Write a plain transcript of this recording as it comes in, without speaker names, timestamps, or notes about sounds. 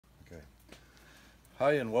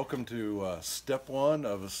Hi, and welcome to step one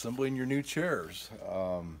of assembling your new chairs.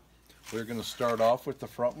 We're going to start off with the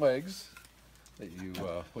front legs that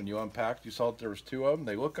when you unpacked, you saw that there was two of them.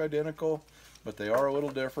 They look identical, but they are a little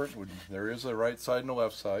different. There is a right side and a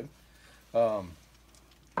left side.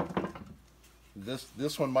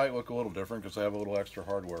 This one might look a little different because I have a little extra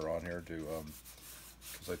hardware on here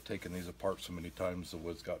because I've taken these apart so many times the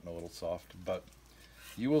wood's gotten a little soft. But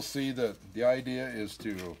you will see that the idea is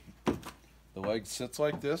the leg sits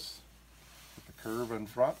like this with the curve in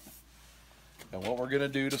front, and what we're going to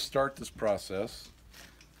do to start this process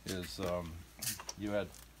is you had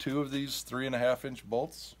two of these 3.5-inch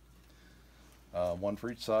bolts, one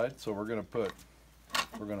for each side. So we're going to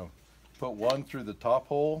put one through the top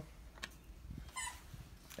hole,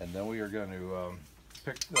 and then we are going to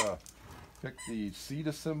pick the seat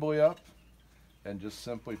assembly up and just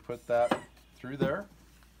simply put that through there.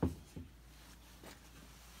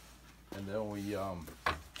 And then we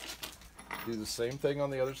do the same thing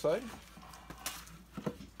on the other side.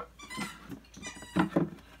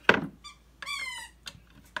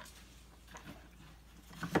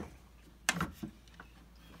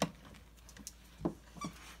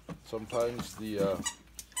 Sometimes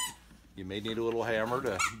you may need a little hammer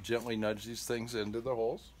to gently nudge these things into the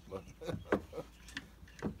holes.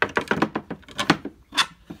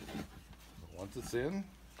 Once it's in,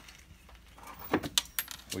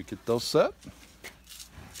 we get those set,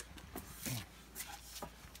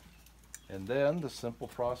 and then the simple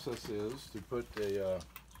process is to put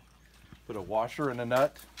a washer and a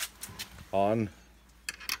nut on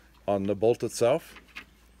the bolt itself.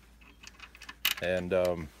 And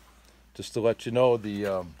just to let you know,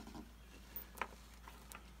 the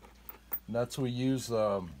nuts we use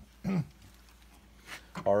are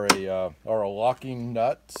a locking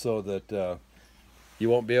nut, so that you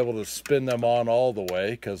won't be able to spin them on all the way,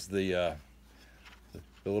 because the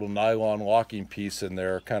little nylon locking piece in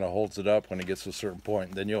there kind of holds it up when it gets to a certain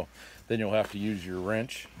point. Then you'll have to use your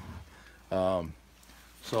wrench.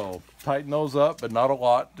 So tighten those up, but not a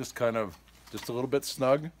lot, just a little bit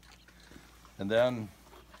snug. And then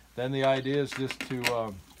the idea is just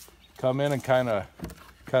to come in and kind of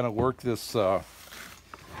work this other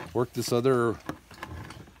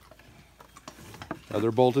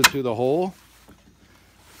bolt into the hole.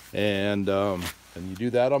 And you do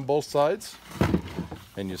that on both sides,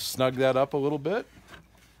 and you snug that up a little bit,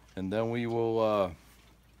 and then we will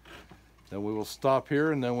stop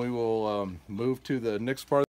here, and then we will move to the next part.